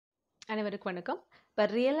அனைவருக்கும் வணக்கம். இப்போ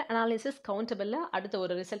ரியல் அனாலிசிஸ் கவுண்டபிளில் அடுத்த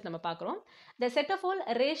ஒரு ரிசல்ட் நம்ம பார்க்குறோம். த set of all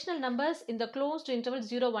rational numbers இந்த க்ளோஸ்ட் இன்டர்வல்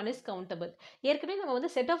 0, 1 இஸ் கவுண்டபிள். ஏற்கனவே நம்ம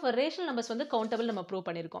வந்து செட் ஆஃப் ரேஷனல் நம்பர்ஸ் வந்து கவுண்டபிள் நம்ம ப்ரூவ்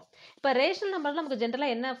பண்ணியிருக்கோம். இப்போ ரேஷனல் நம்பர் நமக்கு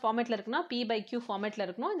ஜென்ரலாக என்ன ஃபார்மேட்டில் இருக்குன்னா P/Q ஃபார்மேட்டில்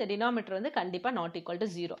இருக்கணும். இந்த டினாமினேட்டர் வந்து கண்டிப்பாக நாட் ஈக்குவல்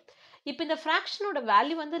டு 0. இப்போ இந்த ஃப்ராக்ஷனோட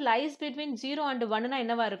வேல்யூ வந்து லைஸ் பிட்வீன் 0 and 1னா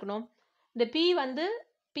என்னவா இருக்கணும்? இந்த P வந்து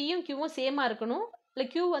Pயும் Qவும் சேமாக இருக்கணும். இல்லை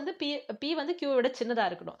Q வந்து P வந்து Q விட சின்னதாக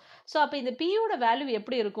இருக்கணும். ஸோ அப்போ இந்த Pயோட வேல்யூ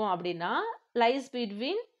எப்படி இருக்கும் அப்படின்னா lies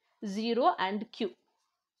between 0 and Q.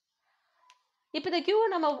 இப்போ இந்த Q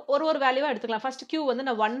நம்ம ஒரு வேல்யூவாக எடுத்துக்கலாம். ஃபர்ஸ்ட் Q வந்து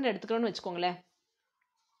நான் 1 எடுத்துக்கணும்னு வச்சுக்கோங்களேன்.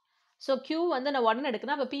 ஸோ Q வந்து நான் 1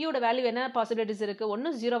 எடுக்கணும். அப்போ Pயோட வேல்யூ என்ன பாசிபிலிட்டிஸ் இருக்குது?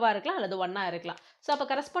 ஒன்று 0வாக இருக்கலாம் அல்லது 1ஆக இருக்கலாம். ஸோ அப்போ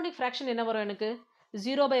கரஸ்பாண்டிங் ஃப்ராக்ஷன் என்ன வரும் எனக்கு?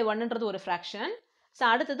 0/1ன்றது ஒரு ஃப்ராக்ஷன். ஸோ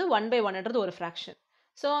அடுத்தது 1/1ன்றது ஒரு ஃப்ராக்ஷன்.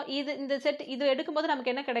 ஸோ இந்த செட் இது எடுக்கும்போது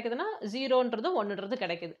நமக்கு என்ன கிடைக்குதுன்னா 0ன்றது 1ன்றது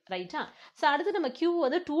கிடைக்குது, ரைட்டா? ஸோ அடுத்து நம்ம Q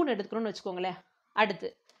வந்து 2ன்னு எடுத்துக்கணும்னு வச்சுக்கோங்களேன். அடுத்து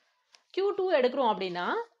Q2 எடுக்கிறோம் அப்படின்னா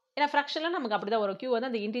ஏன்னா ஃப்ராக்ஷனில் நமக்கு அப்படி தான் வரும். Q வந்து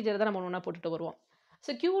அந்த இன்டீஜர் தான் நம்ம ஒன்றா போட்டுட்டு வருவோம்.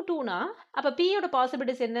 ஸோ Q2னா அப்போ Pயோட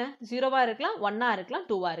பாசிபிலிட்டிஸ் என்ன? 0வாக இருக்கலாம், 1ஆக இருக்கலாம்,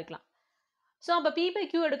 2வாக இருக்கலாம். ஸோ அப்போ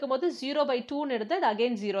P/Q எடுக்கும்போது 0/2ன்னு எடுத்து அது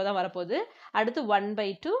அகெயின் 0 தான் வரப்போகுது. அடுத்து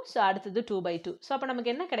 1/2, ஸோ அடுத்தது 2/2. ஸோ அப்போ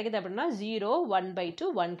நமக்கு என்ன கிடைக்குது அப்படின்னா 0,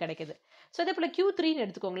 1/2, 1 கிடைக்குது. ஸோ அதே போல் Q3ன்னு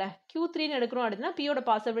எடுத்துக்கோங்களேன். Q3ன்னு எடுக்கிறோம் அப்படின்னா Pயோட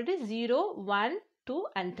பாசிபிலிட்டி 0, 1, 2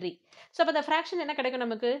 and 3. ஸோ அப்போ அந்த ஃப்ராக்ஷன் என்ன கிடைக்கும்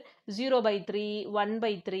நமக்கு? 0/3,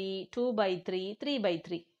 1/3, 2/3,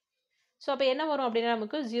 3/3. ஸோ அப்போ என்ன வரும் அப்படின்னா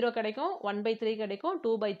நமக்கு 0 கிடைக்கும், 1/3 கிடைக்கும்,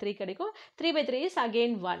 2/3 கிடைக்கும், 3/3 இஸ்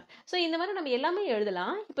அகெயின் 1. ஸோ இந்த மாதிரி நம்ம எல்லாமே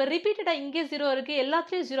எழுதலாம். இப்போ ரிப்பீட்டடாக இங்கே 0 இருக்குது,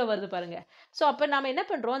 எல்லாத்துலேயும் 0 வருது பாருங்கள். ஸோ அப்போ நம்ம என்ன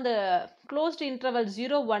பண்ணுறோம்? அந்த க்ளோஸ்ட் இன்டர்வல்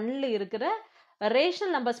 0, 1ல் இருக்கிற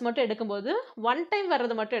ரேஷனல் நம்பர்ஸ் மட்டும் எடுக்கும்போது ஒன் டைம்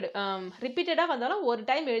வர்றது மட்டும் ரிப்பீட்டடாக வந்தாலும் ஒரு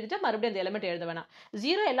டைம் எழுதிட்டு மறுபடியும் அந்த எலிமெண்ட் எழுத வேணாம்.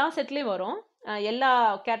 0 எல்லா செட்லேயும் வரும். எல்லா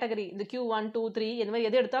கேட்டகரி இந்த Q1, 2, 3 இந்த மாதிரி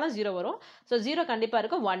எது எடுத்தாலும் 0 வரும். ஸோ 0 கண்டிப்பாக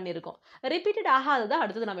இருக்கும், 1 இருக்கும். ரிப்பீட்டட் ஆகாதது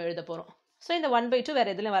அடுத்தது நம்ம எழுத போகிறோம். ஸோ இந்த 1/2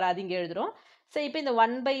 வேறு எதுலையும் வராது, இங்கே எழுதுகிறோம். ஸோ இப்போ இந்த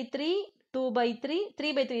 1/3, 2/3,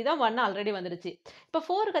 3/3 தான் 1 ஆல்ரெடி வந்துடுச்சு. இப்போ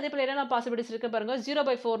 4க்கு அதே போல் என்னென்ன பாசிபிலிட்டிஸ் இருக்குது பாருங்கள்.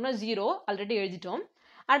 0/4னா 0 ஆல்ரெடி எழுதிட்டோம்.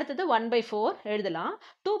 அடுத்தது 1/4 எழுதலாம்.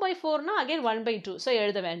 2/4னா அகைன் 1/2, ஸோ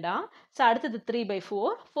எழுத வேண்டாம். ஸோ அடுத்தது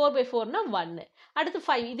 3/4, 4/4னா 1, அடுத்து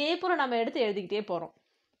 5. இதே போல் நம்ம எடுத்து எழுதிக்கிட்டே போகிறோம்,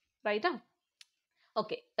 ரைட்டா?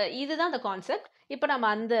 ஓகே, இதுதான் அந்த கான்செப்ட். இப்போ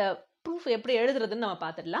நம்ம அந்த ப்ரூஃப் எப்படி எழுதுறதுன்னு நம்ம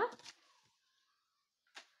பார்த்துடலாம்.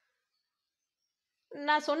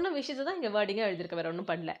 நான் சொன்ன விஷயத்தை தான் இங்கே வேர்டிங்காக எழுதியிருக்க, வேறு ஒன்றும்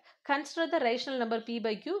பண்ணல. Consider the rational number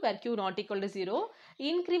P/Q where Q not equal to 0.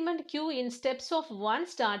 Increment Q in steps of 1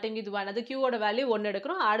 starting with 1. அது Qவோட வேல்யூ 1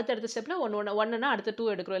 எடுக்கிறோம், அடுத்தடுத்த ஸ்டெப்பில் 1னா அடுத்து 2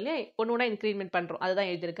 எடுக்கிறோம் இல்லையா? ஒன்று இன்க்ரிமெண்ட் பண்ணுறோம்,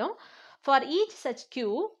 அதுதான் எழுதியிருக்கோம். For each such Q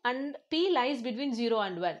and P lies between 0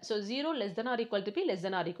 and 1. So 0 less than or equal to P less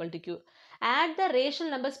than or equal to Q. Add the rational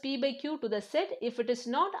numbers P/Q to the set if it is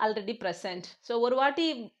not already present. So ஒரு வாட்டி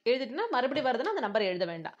எழுதிட்டுனா மறுபடியும் வருதுன்னா அந்த number எழுத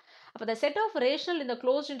வேண்டாம். அப்போ the set of rational in the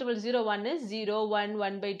closed interval 0, 1 is 0, 1,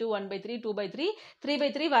 1/2, 1/3, 2/3,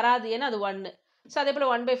 3/3 வராது, ஏன்னா அது 1. ஸோ அதே போல்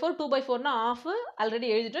 1/4, 2/4னா ஆஃப் ஆல்ரெடி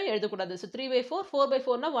எழுதிட்டோம், எழுதக்கூடாது. ஸோ 3/4,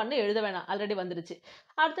 4/4னா 1 எழுத வேணாம், ஆல்ரெடி வந்துடுச்சு.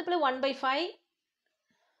 அடுத்த போல் 1/5,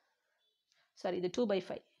 சாரி இது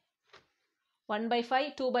 2/5, 1/5,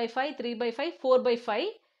 2/5, 3/5, 4/5,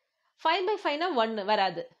 5/5னா 1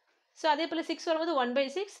 வராது. ஸோ அதே போல் 6 வரும்போது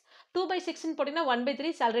 1/6, 2/6ன்னு போட்டிங்கன்னா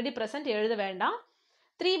 1/3 ஆல்ரெடி ப்ரெசென்ட், எழுத வேண்டாம்.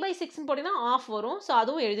 3/6ன்னு போட்டிங்கன்னா ஆஃப் வரும், ஸோ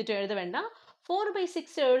அதுவும் எழுதிட்டு எழுத வேண்டாம்.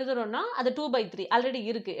 4/6 எழுதுறோம்னா அது 2/3 ஆல்ரெடி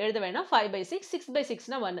இருக்குது, எழுத வேண்டாம். 5/6,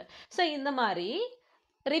 6/6னா 1. ஸோ இந்த மாதிரி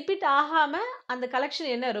ரிப்பீட் ஆகாமல் அந்த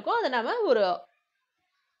கலெக்ஷன் என்ன இருக்கோ அதை நம்ம ஒரு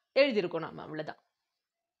எழுதியிருக்கோம், நம்ம அவ்வளோதான்.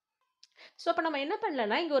 ஸோ அப்போ நம்ம என்ன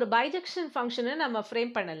பண்ணலன்னா இங்கே ஒரு பைஜெக்ஷன் ஃபங்க்ஷனை நம்ம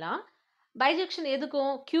ஃப்ரேம் பண்ணலாம். பைஜெக்ஷன்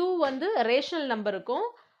எதுக்கும்? Q வந்து ரேஷனல் நம்பருக்கும்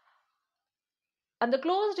அந்த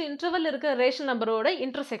க்ளோஸ்டு இன்டர்வல் இருக்கிற ரேஷனல் நம்பரோட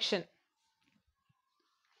இன்டர்செக்ஷன்,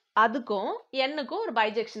 அதுக்கும் என்னுக்கும் ஒரு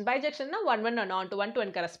bijection. பைஜெக்ஷன்னா 1, 1 and on to 1 to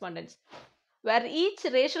 1 correspondence where each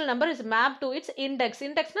rational number is mapped to its index.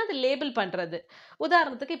 இண்டெக்ஸ்னா அது லேபிள் பண்ணுறது.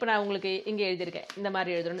 உதாரணத்துக்கு இப்போ நான் உங்களுக்கு இங்கே எழுதியிருக்கேன், இந்த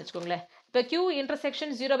மாதிரி எழுதுறோன்னு வச்சுக்கோங்களேன். இப்போ Q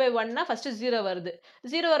இன்டர்செக்ஷன் 0/1னா ஃபஸ்ட்டு 0 வருது.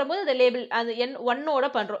 0 வரும்போது அதை லேபிள் அது N1ஓட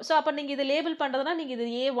பண்ணுறோம். ஸோ அப்போ நீங்கள் இது லேபிள் பண்ணுறதுனா நீங்கள் இது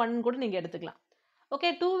A1 கூட நீங்கள் எடுத்துக்கலாம்.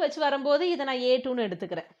 ஓகே, 2 வச்சு வரும்போது இதை நான் A2ன்னு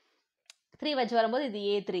எடுத்துக்கிறேன். 3 வச்சு வரும்போது இது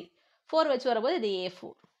A3, 4 வச்சு வரும்போது இது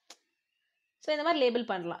A4. ஸோ இந்த மாதிரி லேபிள்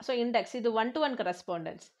பண்ணலாம். ஸோ இண்டெக்ஸ் இது 1 to 1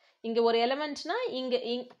 கரஸ்பாண்டன்ஸ். இங்கே ஒரு எலமெண்ட்ஸ்னா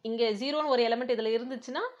இங்கே 0ன்னு ஒரு எலமெண்ட் இதில்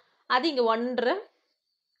இருந்துச்சுன்னா அது இங்கே 1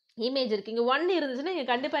 இமேஜ் இருக்குது. இங்கே 1 இருந்துச்சுன்னா இங்கே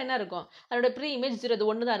கண்டிப்பாக என்ன இருக்கும்? அதோட ப்ரீ இமேஜ் 0, இது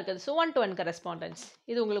 1 தான் இருக்குது. So 1 to 1 correspondence.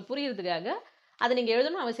 இது உங்களுக்கு புரியுறதுக்காக அதை நீங்கள்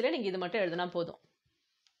எழுதணும் அவசியம் இல்லை, நீங்கள் இது மட்டும் எழுதினா போதும்.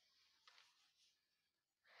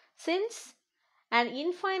 சின்ஸ் அண்ட்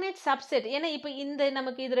இன்ஃபைனைட் சப்செட், ஏன்னா இப்போ இந்த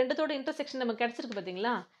நமக்கு இது ரெண்டுத்தோட இன்டர்செக்ஷன் நமக்கு கிடச்சிருக்கு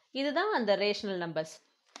பார்த்தீங்களா? இதுதான் அந்த ரேஷனல் நம்பர்ஸ்.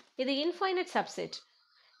 இது infinite subset.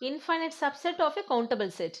 Infinite subset of a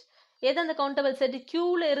countable set. எது அந்த கவுண்டபிள் செட்?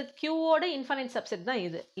 கியூவோட இன்ஃபைனைட் சப்செட் தான்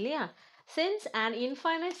இது இல்லையா? Since an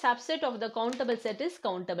infinite subset of the countable set is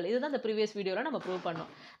countable. இதுதான் the previous videoல நம்ம prove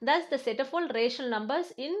பண்ணோம். Thus the set of all rational numbers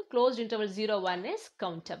in closed interval 0, 1 is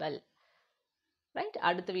countable. Right?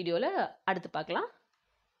 அடுத்த வீடியோல அடுத்து பார்க்கலாம்.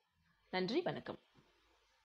 நன்றி, வணக்கம்.